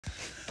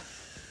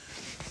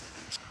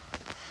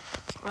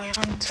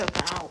rant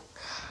about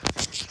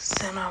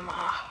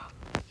cinema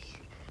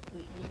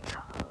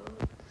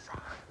retards.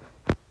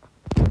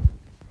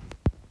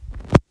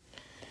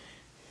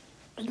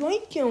 I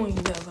like going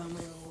to the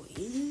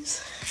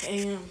movies,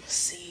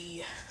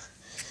 AMC.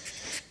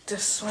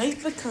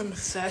 Despite the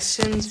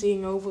concessions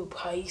being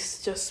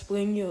overpriced, just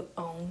bring your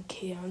own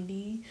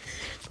candy.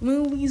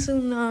 Movies are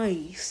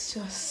nice,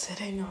 just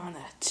sitting on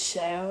a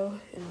chair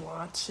and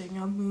watching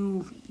a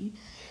movie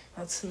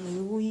that's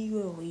newly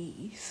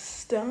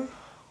released.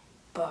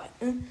 But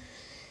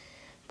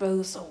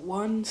there's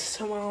one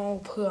small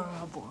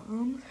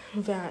problem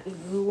that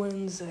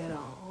ruins it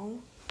all.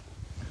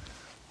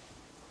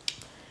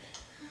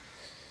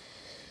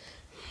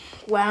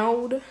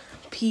 Loud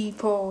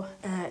people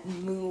at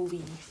movie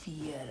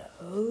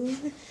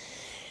theaters.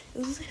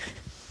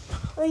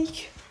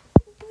 Like,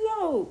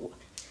 bro,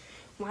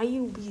 why are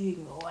you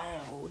being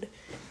loud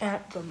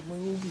at the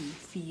movie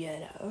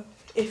theater?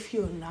 If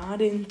you're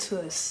not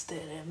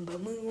interested in the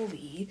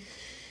movie,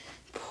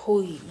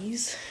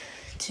 please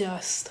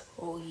just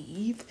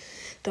leave.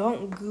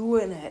 Don't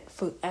ruin it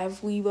for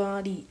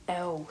everybody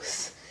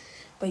else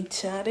by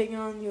chatting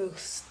on your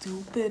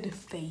stupid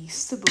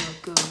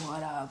Facebook or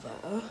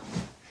whatever.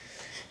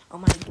 Oh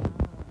my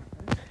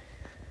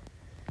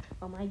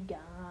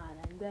god,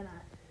 I'm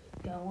gonna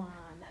go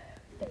on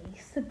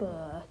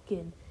Facebook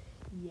and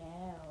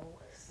yell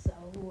so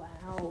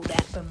loud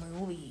at the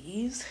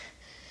movies.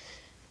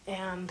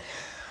 And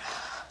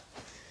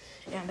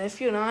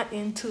if you're not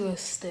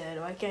interested,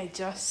 like I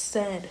just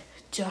said,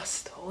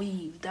 just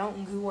leave.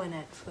 Don't ruin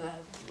it for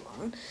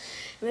everyone.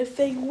 And if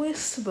they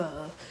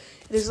whisper,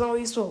 it is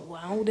always the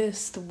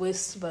loudest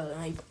whisper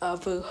I've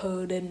ever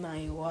heard in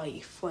my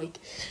life. Like,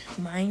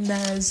 might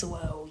as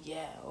well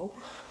yell.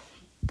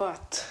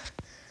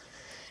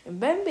 And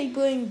then they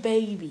bring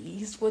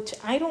babies, which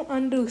I don't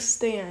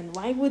understand.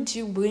 Why would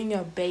you bring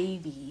a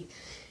baby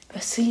to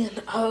see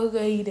an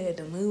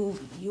R-rated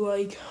movie?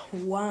 Like,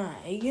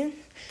 why?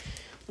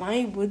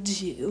 Why would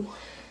you?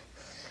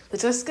 They're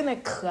just gonna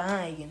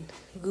cry and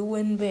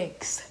ruin the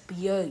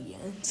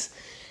experience.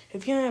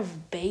 If you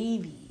have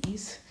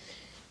babies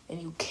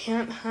and you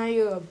can't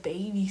hire a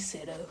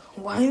babysitter,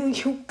 why are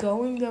you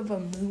going to the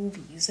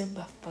movies in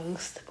the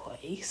first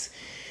place?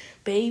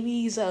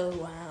 Babies are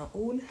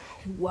loud.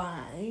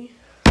 Why?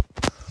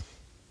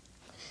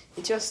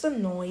 It just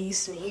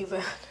annoys me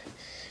that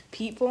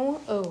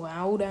people are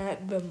loud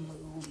at the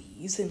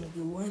movies and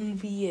ruin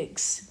the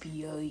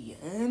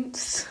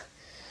experience.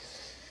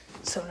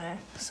 So the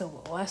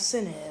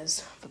lesson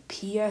is, the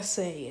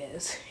PSA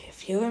is,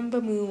 if you're in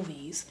the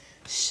movies,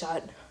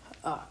 shut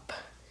up.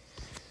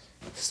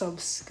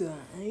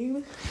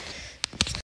 Subscribe.